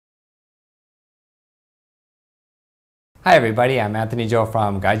Hi everybody, I'm Anthony Joh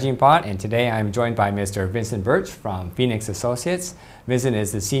from GaijinPot, and today I'm joined by Mr. Vincent Birch from Phoenix Associates. Vincent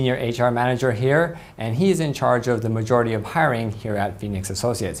is the Senior HR Manager here, and he is in charge of the majority of hiring here at Phoenix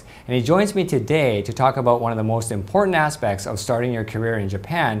Associates. And he joins me today to talk about one of the most important aspects of starting your career in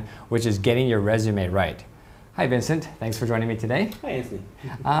Japan, which is getting your resume right. Hi Vincent, thanks for joining me today. Hi Anthony.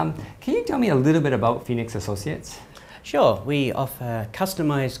 Can you tell me a little bit about Phoenix Associates? Sure, we offer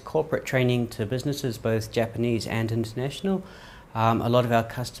customized corporate training to businesses, both Japanese and international. A lot of our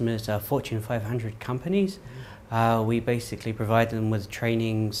customers are Fortune 500 companies. We basically provide them with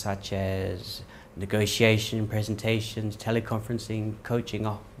training such as negotiation, presentations, teleconferencing, coaching,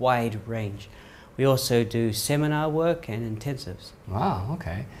 a wide range. We also do seminar work and intensives. Wow,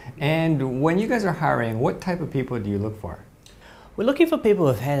 okay. And when you guys are hiring, what type of people do you look for? We're looking for people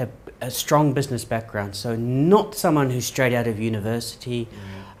who've had a strong business background, so not someone who's straight out of university.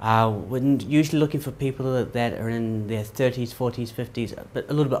 We're usually looking for people that are in their 30s, 40s, 50s, but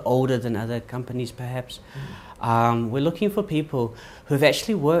a little bit older than other companies perhaps. We're looking for people who've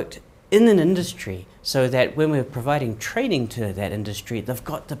actually worked in an industry so that when we're providing training to that industry, they've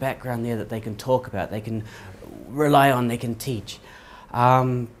got the background there that they can talk about, they can rely on, they can teach.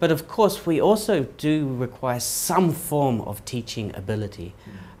 But of course, we also do require some form of teaching ability.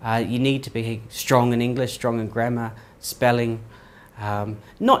 You need to be strong in English, strong in grammar, spelling.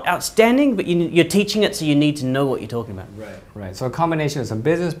 Not outstanding, but you're teaching it, so you need to know what you're talking about. Right. So a combination of some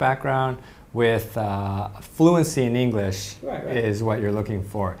business background with fluency in English is what you're looking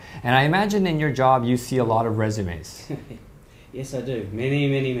for. And I imagine in your job you see a lot of resumes. Yes, I do. Many,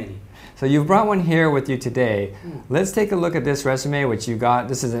 many, many. So you've brought one here with you today. Let's take a look at this resume which you got.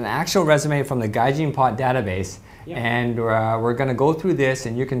 This is an actual resume from the GaijinPot database. And we're going to go through this,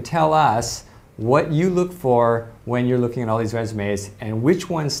 and you can tell us what you look for when you're looking at all these resumes and which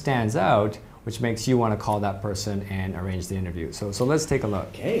one stands out, which makes you want to call that person and arrange the interview. So let's take a look.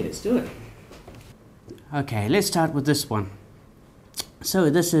 Okay, let's do it. Okay, let's start with this one. So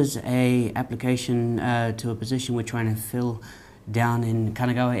this is a application to a position we're trying to fill down in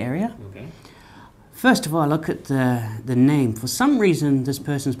Kanagawa area. Okay. First of all, I look at the name. For some reason, this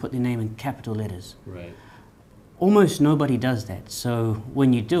person's put their name in capital letters. Right. Almost nobody does that. So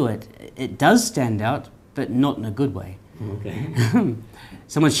when you do it, it does stand out, but not in a good way. Okay.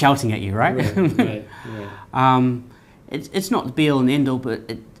 Someone's shouting at you, right? Right. It's not the be-all and end-all, but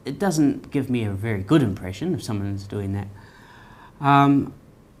it doesn't give me a very good impression if someone's doing that.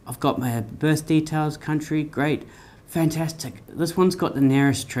 I've got my birth details, country, great, fantastic. This one's got the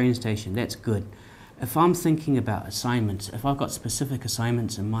nearest train station, that's good. If I'm thinking about assignments, if I've got specific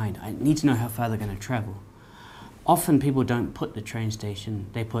assignments in mind, I need to know how far they're going to travel. Often people don't put the train station,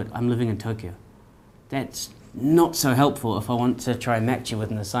 they put, I'm living in Tokyo. That's not so helpful if I want to try and match you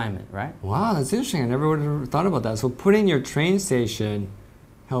with an assignment, right? Wow, that's interesting. I never would have thought about that. So putting your train station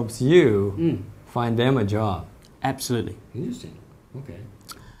helps you find them a job. Absolutely. Interesting. Okay.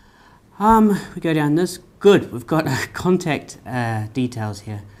 We go down this. Good. We've got contact details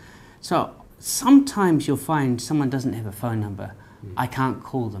here. So sometimes you'll find someone doesn't have a phone number. I can't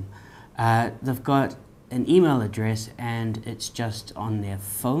call them. They've got an email address and it's just on their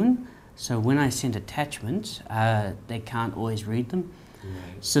phone. So when I send attachments, they can't always read them.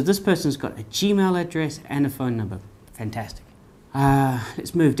 Right. So this person's got a Gmail address and a phone number. Fantastic.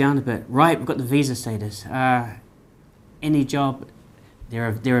 Let's move down a bit. Right, we've got the visa status. Any job, there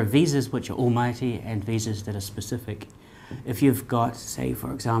are visas which are almighty and visas that are specific. If you've got, say,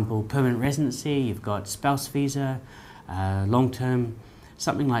 for example, permanent residency, you've got spouse visa, long-term,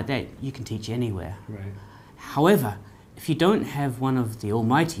 something like that, you can teach anywhere. Right. However, if you don't have one of the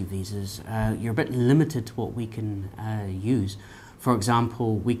almighty visas, you're a bit limited to what we can use. For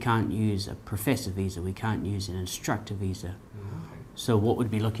example, we can't use a professor visa, we can't use an instructor visa. So what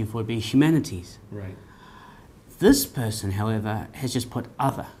we'd be looking for would be humanities. Right. This person, however, has just put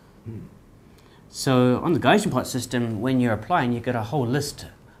other. So on the GaijinPot system, when you're applying, you've got a whole list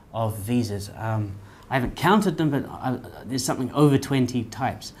of visas. I haven't counted them, but there's something over 20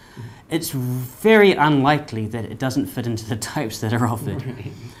 types. It's very unlikely that it doesn't fit into the types that are offered.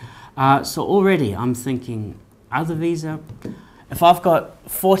 So already I'm thinking, other visa, if I've got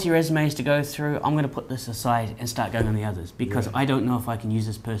 40 resumes to go through, I'm going to put this aside and start going on the others because I don't know if I can use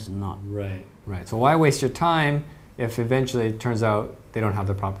this person or not. Right. So why waste your time if eventually it turns out they don't have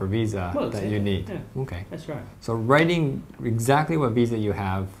the proper visa that you need? Yeah, okay. That's right. So writing exactly what visa you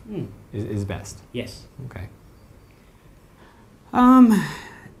have is best. Yes. Okay.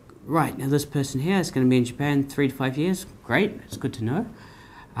 Right, now this person here is going to be in Japan 3 to 5 years. Great, it's good to know.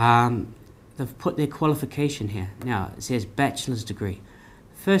 They've put their qualification here. Now, it says bachelor's degree.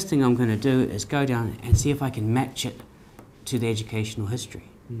 First thing I'm going to do is go down and see if I can match it to the educational history.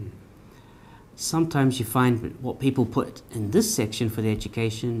 Sometimes you find what people put in this section for the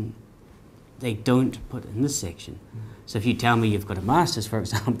education, they don't put in this section. So if you tell me you've got a master's, for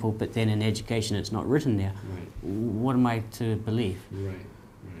example, but then in education it's not written there, what am I to believe?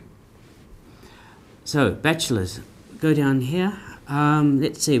 So, bachelor's, go down here.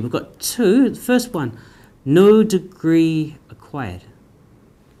 Let's see, we've got two. The first one, no degree acquired.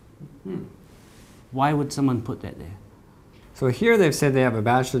 Why would someone put that there? So here they've said they have a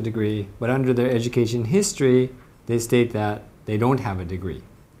bachelor's degree, but under their education history, they state that they don't have a degree.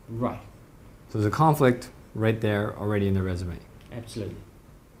 Right. So there's a conflict right there already in the resume. Absolutely.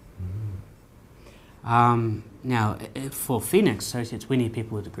 Now, for Phoenix Associates, we need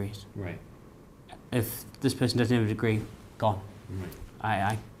people with degrees. Right. If this person doesn't have a degree, gone. Right.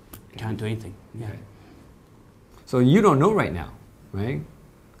 I can't do anything. Yeah. Okay. So you don't know right now, right?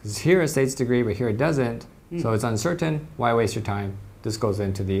 Because here it states degree, but here it doesn't. So it's uncertain. Why waste your time? This goes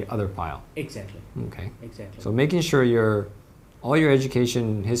into the other file. Exactly. Okay. Exactly. So making sure all your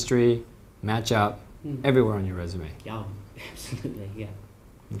education history match up everywhere on your resume. Yeah, absolutely, yeah.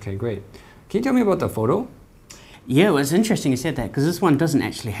 Okay, great. Can you tell me about the photo? Yeah, well, it's interesting you said that, because this one doesn't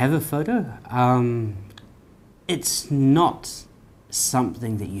actually have a photo. It's not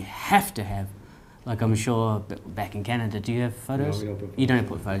something that you have to have. Like I'm sure back in Canada, do you have photos? No, we don't put photos. You don't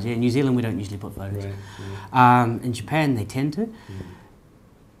put photos, yeah. In New Zealand, we don't usually put photos. Right. In Japan, they tend to.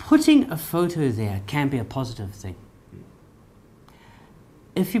 Putting a photo there can be a positive thing.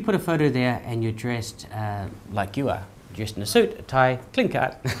 If you put a photo there and you're dressed like you are, dressed in a suit, a tie, clean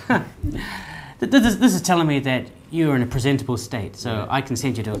cut, this is telling me that you're in a presentable state. So I can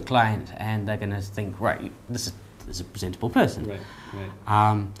send you to a client and they're going to think, right, this is a presentable person. Right.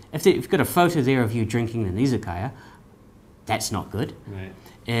 If you've got a photo there of you drinking an izakaya, that's not good. Right.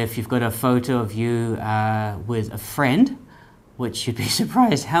 If you've got a photo of you with a friend, which you'd be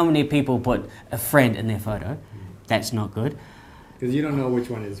surprised how many people put a friend in their photo, that's not good. Because you don't know which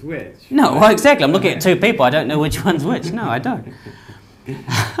one is which. No, well, exactly. I'm looking at two people. I don't know which one's which. No, I don't.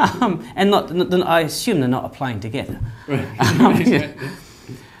 And I assume they're not applying together.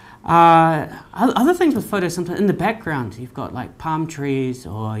 Other things with photos, sometimes in the background, you've got like palm trees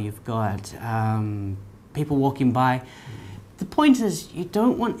or you've got people walking by. The point is, you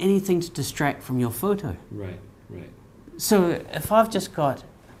don't want anything to distract from your photo. Right. So if I've just got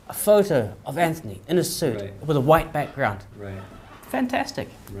a photo of Anthony in a suit with a white background, fantastic.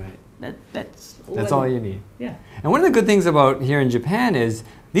 Right. That's all you need. Yeah. And one of the good things about here in Japan is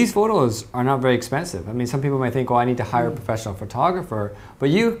these photos are not very expensive. I mean, some people might think, oh, I need to hire a professional photographer, but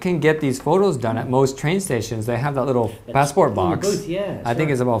you can get these photos done at most train stations. They have that little passport box. Booth, yeah, I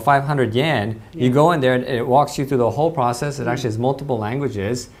think it's about 500 yen. Yeah. You go in there and it walks you through the whole process. It actually has multiple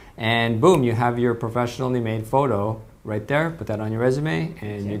languages, and boom, you have your professionally made photo right there. Put that on your resume,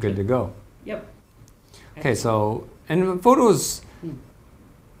 and you're good to go. Yep. Okay, so, and photos,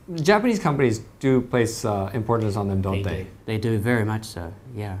 Japanese companies do place importance on them, don't they? They do, very much so,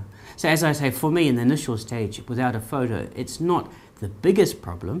 yeah. So as I say, for me in the initial stage, without a photo, it's not the biggest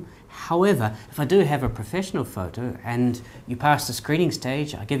problem. However, if I do have a professional photo and you pass the screening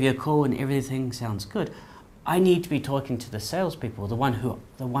stage, I give you a call and everything sounds good, I need to be talking to the salespeople, the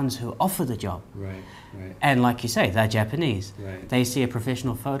ones who offer the job. Right. And like you say, they're Japanese. Right. They see a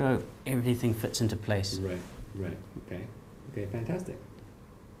professional photo, everything fits into place. Right. Okay, fantastic.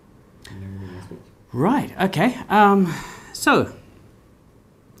 Right, okay. So,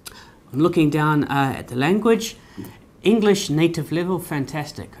 I'm looking down at the language. English native level,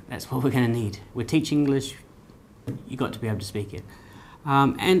 fantastic. That's what we're going to need. We're teaching English, you've got to be able to speak it.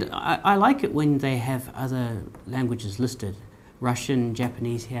 And I like it when they have other languages listed. Russian,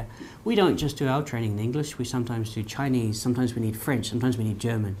 Japanese here. We don't just do our training in English, we sometimes do Chinese, sometimes we need French, sometimes we need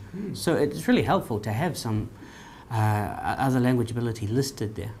German. So it's really helpful to have some other language ability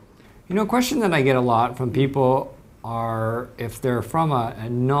listed there. You know, a question that I get a lot from people are if they're from a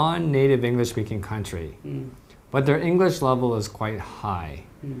non-native English-speaking country, but their English level is quite high.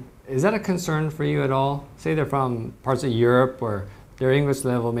 Is that a concern for you at all? Say they're from parts of Europe where their English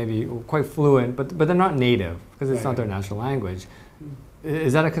level may be quite fluent, but they're not native because it's not their national language.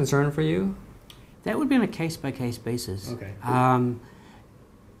 Is that a concern for you? That would be on a case-by-case basis. Okay.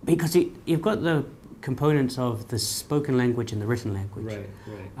 Because you've got the components of the spoken language and the written language.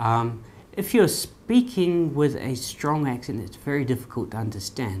 Right. If you're speaking with a strong accent, it's very difficult to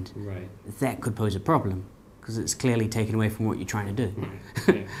understand. Right. That could pose a problem because it's clearly taken away from what you're trying to do.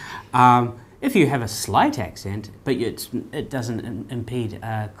 Right. If you have a slight accent, but it doesn't impede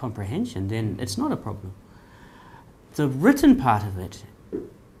comprehension, then it's not a problem. The written part of it,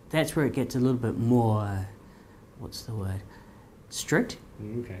 that's where it gets a little bit more, what's the word? strict.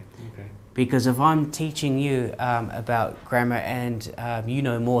 Okay, okay. Because if I'm teaching you about grammar and you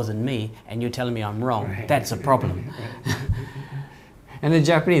know more than me and you're telling me I'm wrong, Right. that's a problem. And the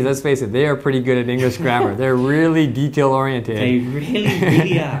Japanese, let's face it, they are pretty good at English grammar. They're really detail-oriented. They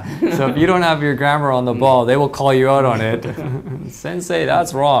really are. So if you don't have your grammar on the ball, they will call you out on it. Sensei,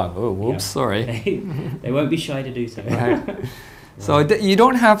 that's wrong. Oh, whoops, Yeah. sorry. They won't be shy to do so. Right. So you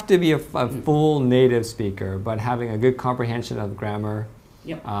don't have to be a full native speaker, but having a good comprehension of grammar,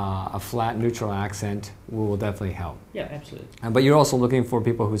 Yep. a flat neutral accent will definitely help. Yeah, absolutely. But you're also looking for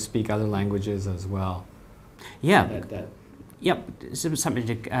people who speak other languages as well. Yeah. That Yep, it's something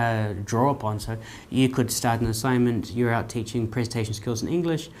to draw upon. So you could start an assignment, you're out teaching presentation skills in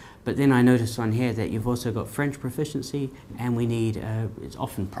English, but then I noticed on here that you've also got French proficiency, and we need, it's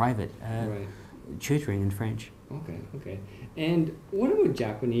often private, right. tutoring in French. Okay, okay. And what about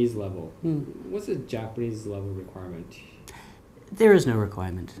Japanese level? What's the Japanese level requirement? There is no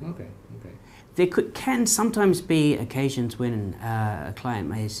requirement. Okay, okay. There can sometimes be occasions when a client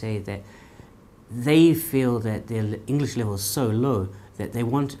may say that they feel that their English level is so low that they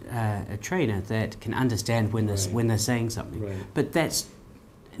want a trainer that can understand when they're saying something. Right. But that's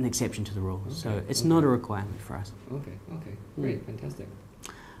an exception to the rule, Okay, so it's okay. not a requirement for us. Okay, okay. Great, fantastic.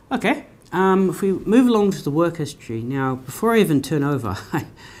 Okay, if we move along to the work history, now before I even turn over,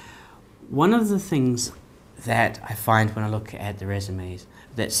 one of the things that I find when I look at the resumes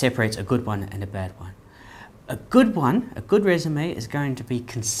that separates a good one and a bad one. A good resume is going to be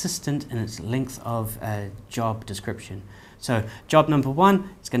consistent in its length of job description. So job number 1,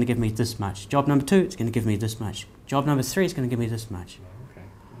 it's going to give me this much. Job number 2, it's going to give me this much. Job number 3, it's going to give me this much. Okay,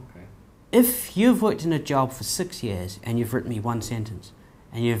 okay. If you've worked in a job for 6 years and you've written me 1 sentence,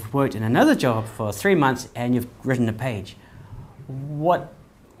 and you've worked in another job for 3 months and you've written a page, what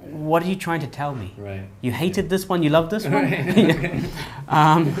are you trying to tell me? Right. You hated this one, you loved this one? Right.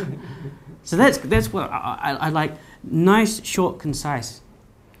 So that's what I like. Nice, short, concise.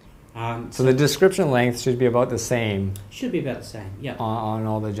 So the description length should be about the same Should be about the same, yeah. on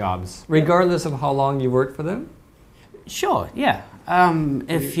all the jobs, regardless of how long you worked for them? Sure, yeah.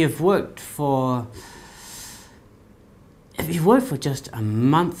 If you've worked for just a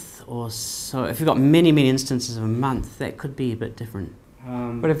month or so, if you've got many, many instances of a month, that could be a bit different.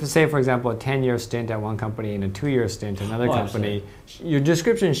 But if you say, for example, a 10-year stint at one company and a 2-year stint at another company, your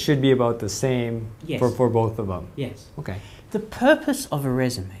description should be about the same Yes. for both of them. Yes. Okay. The purpose of a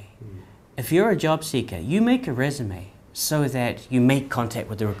resume, if you're a job seeker, you make a resume so that you make contact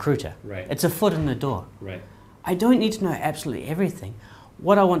with the recruiter. Right. It's a foot in the door. Right. I don't need to know absolutely everything.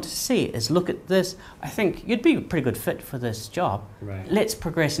 What I want to see is look at this. I think you'd be a pretty good fit for this job. Right. Let's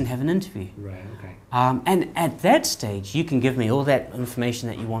progress and have an interview. Right, okay. And at that stage, you can give me all that information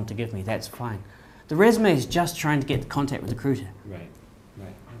that you want to give me. That's fine. The resume is just trying to get contact with the recruiter. Right,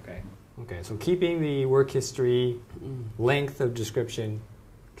 right, okay. Okay, so keeping the work history, length of description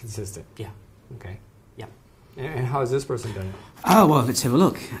consistent. Yeah. Okay. Yeah. And how has this person done it? Oh, well, let's have a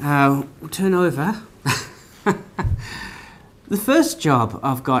look. We'll turn over. The first job,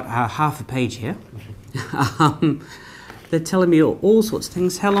 I've got half a page here. They're telling me all sorts of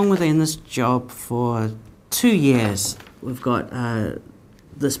things. How long were they in this job for? 2 years. We've got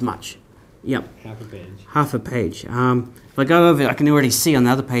this much. Yep. Half a page. Half a page. If I go over, I can already see on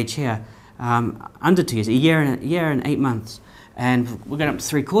the other page here, under 2 years, a year and 8 months. And we're going up to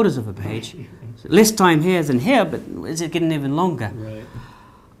 3/4 of a page. So less time here than here, but is it getting even longer? Right.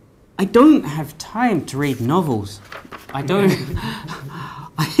 I don't have time to read novels. I don't.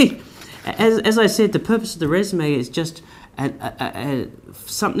 As I said, the purpose of the resume is just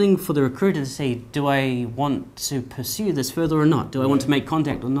something for the recruiter to say, do I want to pursue this further or not? Do I want to make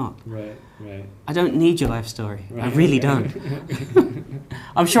contact or not? Right, right. I don't need your life story. Right. I really don't.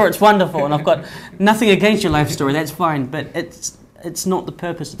 I'm sure it's wonderful, and I've got nothing against your life story. That's fine, but it's not the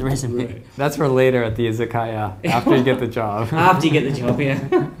purpose of the resume. Right. That's for later at the izakaya, after you get the job. After you get the job,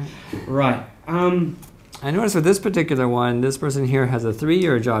 yeah. Right. I noticed with this particular one, this person here has a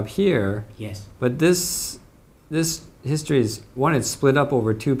 3-year job here. Yes. But this history is, one, it's split up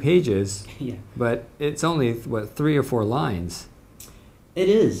over 2 pages. Yeah. But it's only, what, 3 or 4 lines. It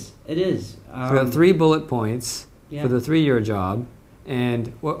is. It is. So we got 3 bullet points Yeah. for the 3-year job,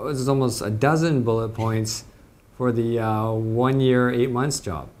 and what was almost a dozen bullet points for the 1 year, 8 months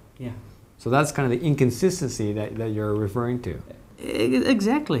job. Yeah. So that's kind of the inconsistency that you're referring to.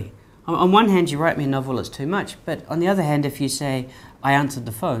 Exactly. On one hand, you write me a novel, it's too much. But on the other hand, if you say, I answered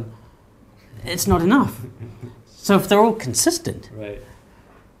the phone, it's not enough. So if they're all consistent, Right,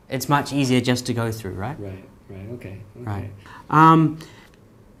 it's much easier just to go through, right? right, right, okay. Right.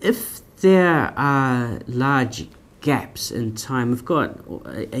 If there are large gaps in time. We've got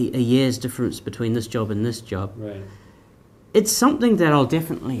a year's difference between this job and this job. Right. It's something that I'll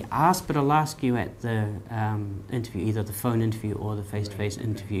definitely ask, but I'll ask you at the interview, either the phone interview or the face-to-face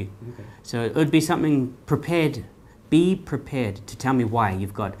interview. Okay. So it would be something prepared. Be prepared to tell me why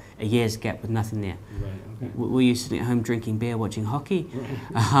you've got a year's gap with nothing there. Right. Okay. Were you sitting at home drinking beer, watching hockey?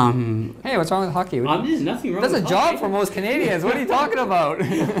 Right. Hey, what's wrong with hockey? There's nothing wrong with hockey. That's a job for most Canadians. What are you talking about?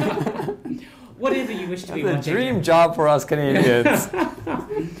 Whatever you wish to be watching. It's a dream job for us Canadians.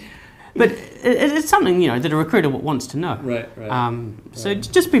 But it's something, that a recruiter wants to know. Right, right. So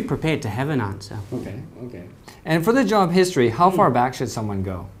just be prepared to have an answer. Okay, okay. And for the job history, how far back should someone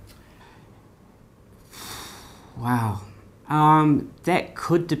go? Wow. That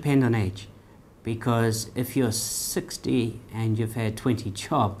could depend on age. Because if you're 60 and you've had 20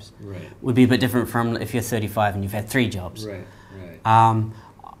 jobs, right, would be a bit different from if you're 35 and you've had 3 jobs. Right, right.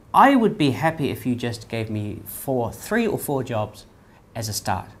 I would be happy if you just gave me 3 or 4 jobs as a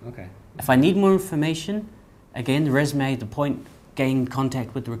start. Okay. If I need more information, again, the resume, the point, gain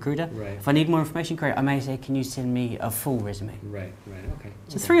contact with the recruiter. Right. If I need more information, great. I may say, can you send me a full resume? Right, right, okay.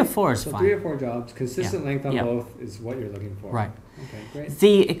 So 3 or 4 is so fine. 3 or 4 jobs, consistent length on Yeah. both is what you're looking for. Right. Okay, great.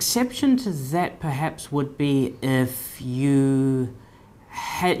 The exception to that perhaps would be if you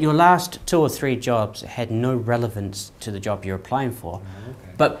had your last 2 or 3 jobs had no relevance to the job you're applying for.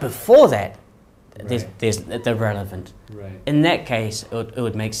 Okay. But before that, Right. they're relevant. Right. In that case, it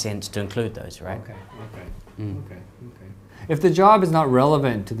would make sense to include those, right? Okay, okay, Mm. okay, okay. If the job is not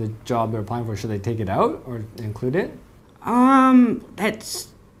relevant to the job they're applying for, should they take it out or include it? That's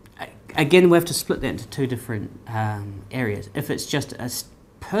again, we have to split that into 2 different areas. If it's just a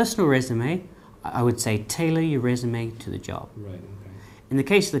personal resume, I would say tailor your resume to the job. Right, okay. In the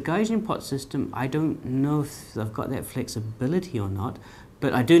case of the GaijinPot system, I don't know if they've got that flexibility or not,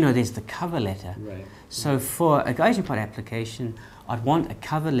 but I do know there's the cover letter. Right. So for a GaijinPot application, I'd want a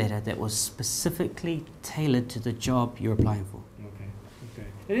cover letter that was specifically tailored to the job you're applying for. Okay, okay.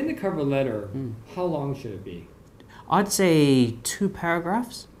 And in the cover letter, how long should it be? I'd say 2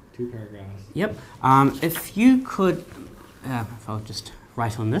 paragraphs. 2 paragraphs. Yep. If you could, if I'll just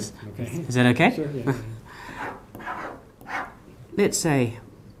write on this. Okay. Is that okay? Sure, yeah. Let's say,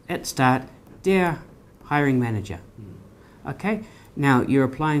 at the start, dear hiring manager. Okay. Now you're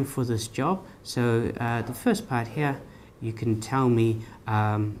applying for this job, so the first part here, you can tell me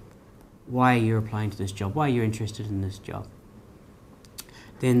why you're applying to this job, why you're interested in this job.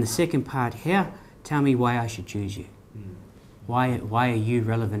 Then the second part here, tell me why I should choose you. Why are you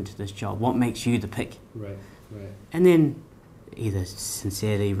relevant to this job? What makes you the pick? Right, right. And then either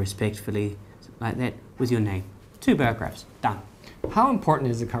sincerely, respectfully, like that, with your name. 2 paragraphs, done. How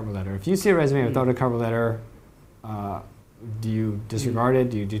important is the cover letter? If you see a resume without a cover letter, do you disregard it?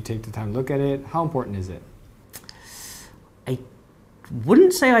 Do you take the time to look at it? How important is it? I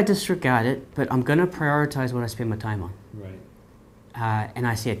wouldn't say I disregard it, but I'm going to prioritize what I spend my time on. Right. And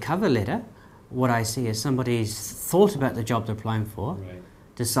I see a cover letter. What I see is somebody's thought about the job they're applying for, Right.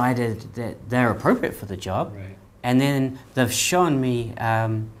 decided that they're appropriate for the job, Right. and then they've shown me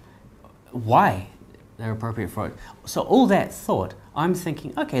why they're appropriate for it. So all that thought, I'm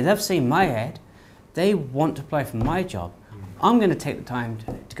thinking, okay, they've seen my ad, they want to apply for my job. I'm going to take the time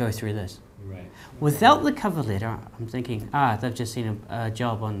to go through this. Right. Without the cover letter, I'm thinking, they've just seen a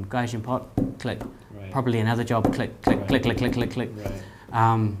job on GaijinPot, click. Right. Probably another job, click, click, Right. click, click, click, click, click. Right.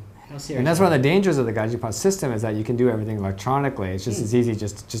 And that's one of the dangers of the GaijinPot system is that you can do everything electronically. It's just as easy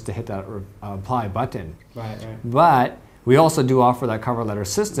just to hit that apply button. Right, right. But we also do offer that cover letter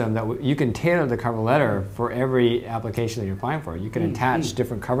system that you can tailor the cover letter for every application that you're applying for. You can attach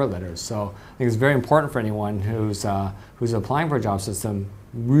different cover letters. So I think it's very important for anyone who's applying for a job system,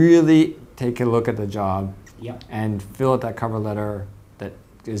 really take a look at the job and fill out that cover letter that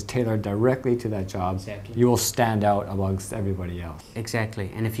is tailored directly to that job. Exactly. You will stand out amongst everybody else.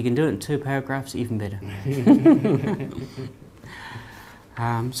 Exactly. And if you can do it in 2 paragraphs, even better.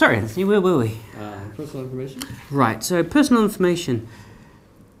 Sorry, Anthony, where were we? Personal information? Right, so personal information.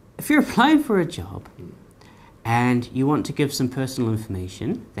 If you're applying for a job and you want to give some personal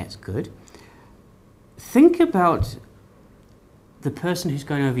information, that's good. Think about the person who's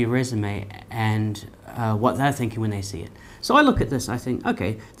going over your resume and what they're thinking when they see it. So I look at this, I think,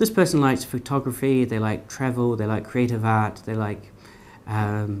 okay, this person likes photography, they like travel, they like creative art, they like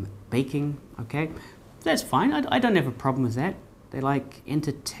baking, okay? That's fine, I don't have a problem with that. They like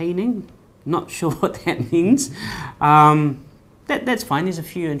entertaining, not sure what that means. That's fine, there's a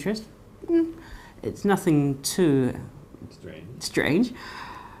few interests. It's nothing too strange.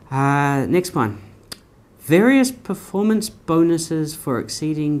 Next one. Various performance bonuses for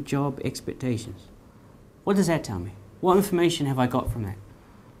exceeding job expectations. What does that tell me? What information have I got from that?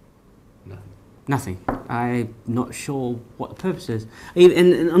 Nothing. I'm not sure what the purpose is.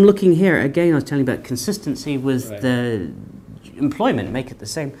 And I'm looking here, again, I was telling you about consistency with the employment, make it the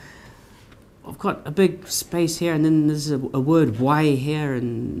same. I've got a big space here, and then there's a word Y here,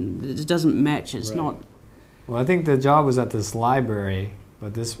 and it doesn't match. It's not. Well, I think the job was at this library,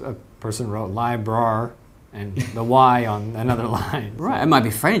 but this person wrote librar and the Y on another line. Right, so. It might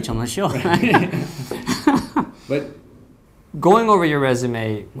be French, I'm not sure. But going over your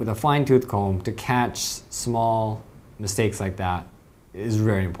resume with a fine-tooth comb to catch small mistakes like that is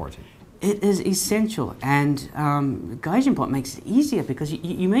very important. It is essential, and GaijinPot makes it easier because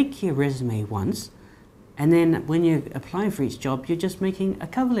you make your resume once, and then when you're applying for each job, you're just making a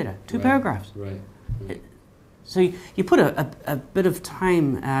cover letter, 2 paragraphs. So you put a bit of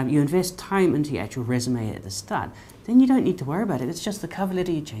time, you invest time into your actual resume at the start, then you don't need to worry about it. It's just the cover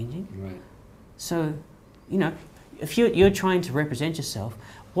letter you're changing. So, you know, if you're trying to represent yourself,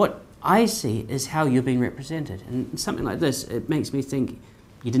 what I see is how you're being represented. And something like this, it makes me think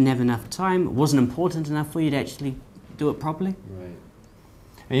you didn't have enough time, it wasn't important enough for you to actually do it properly.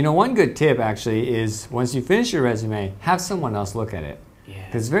 And you know, one good tip actually is once you finish your resume, have someone else look at it.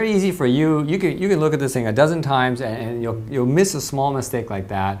 Because it's very easy for you. You can look at this thing a dozen times and you'll miss a small mistake like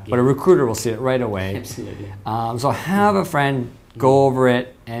that, but a recruiter will see it right away. Absolutely. So have a friend go over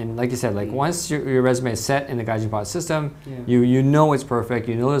it, and like you said, like once your resume is set in the GaijinPot system, you know it's perfect,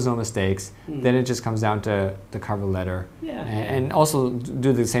 you know there's no mistakes, then it just comes down to the cover letter. And also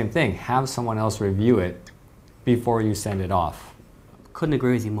do the same thing, have someone else review it before you send it off. Couldn't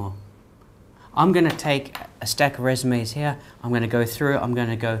agree with you more. I'm going to take a stack of resumes here, I'm going to go through it, I'm going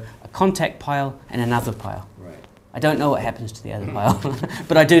to go a contact pile and another pile. I don't know what happens to the other pile,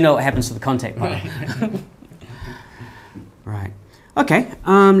 but I do know what happens to the contact pile. Right. Okay,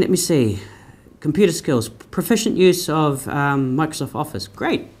 let me see. Computer skills. Proficient use of Microsoft Office.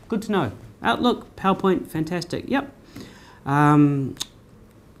 Great, good to know. Outlook, PowerPoint, fantastic. Yep.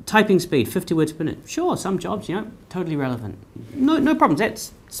 Typing speed, 50 words per minute. Sure, some jobs, you know, totally relevant. No problems.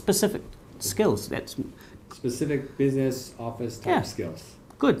 That's specific skills. That's specific business office type skills.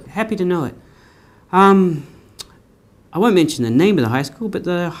 Good, happy to know it. I won't mention the name of the high school, but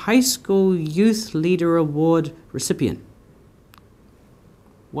the High School Youth Leader Award recipient.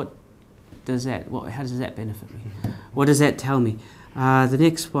 What does that, how does that benefit me? What does that tell me? The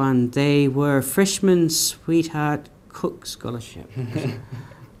next one, they were Freshman Sweetheart Cook Scholarship.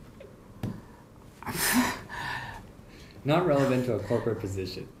 Not relevant to a corporate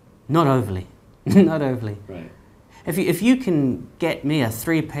position. Not overly. Not overly. Right. If you can get me a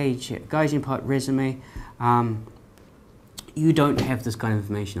 3-page GaijinPot resume, you don't have this kind of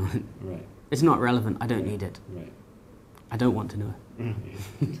information on it. Right. It's not relevant. I don't need it. Right. I don't want to know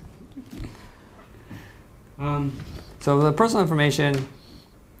it. So the personal information,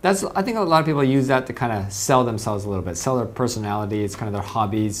 I think a lot of people use that to kind of sell themselves a little bit, sell their personality, it's kind of their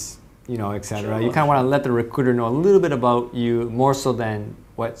hobbies, you know, etc. You kind of want to let the recruiter know a little bit about you, more so than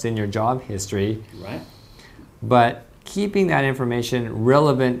what's in your job history. Right. But keeping that information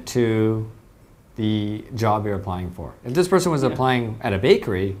relevant to the job you're applying for. If this person was applying at a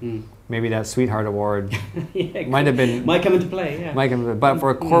bakery, maybe that Sweetheart Award might come into play. But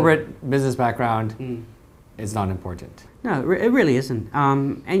for a corporate business background, it's not important. No, it really isn't.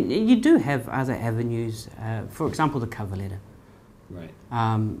 And you do have other avenues. For example, the cover letter. Right.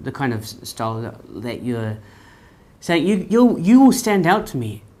 The kind of style that you're saying, you will stand out to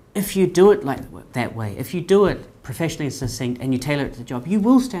me if you do it like that way. If you do it professionally and succinct and you tailor it to the job, you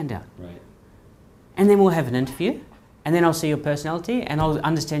will stand out. Right. And then we'll have an interview, and then I'll see your personality, and I'll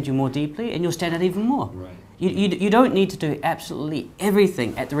understand you more deeply, and you'll stand out even more. Right. You don't need to do absolutely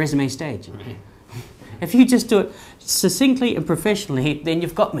everything at the resume stage. Right. If you just do it succinctly and professionally, then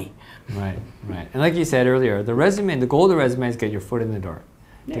you've got me. Right, right. And like you said earlier, the goal of the resume is to get your foot in the door,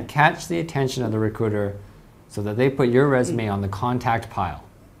 to catch the attention of the recruiter so that they put your resume on the contact pile.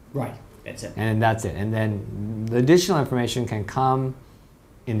 Right, that's it. And that's it. And then the additional information can come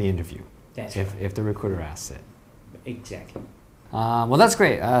in the interview. That's if the recruiter asks it. Exactly. Well, that's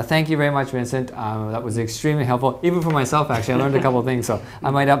great. Thank you very much, Vincent. That was extremely helpful, even for myself, actually. I learned a couple of things, so I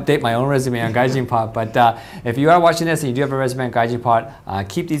might update my own resume on GaijinPot. But if you are watching this and you do have a resume on GaijinPot,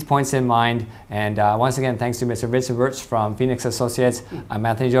 keep these points in mind. And once again, thanks to Mr. Vincent Birch from Phoenix Associates. I'm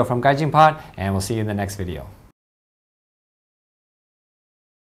Anthony Joh from GaijinPot, and we'll see you in the next video.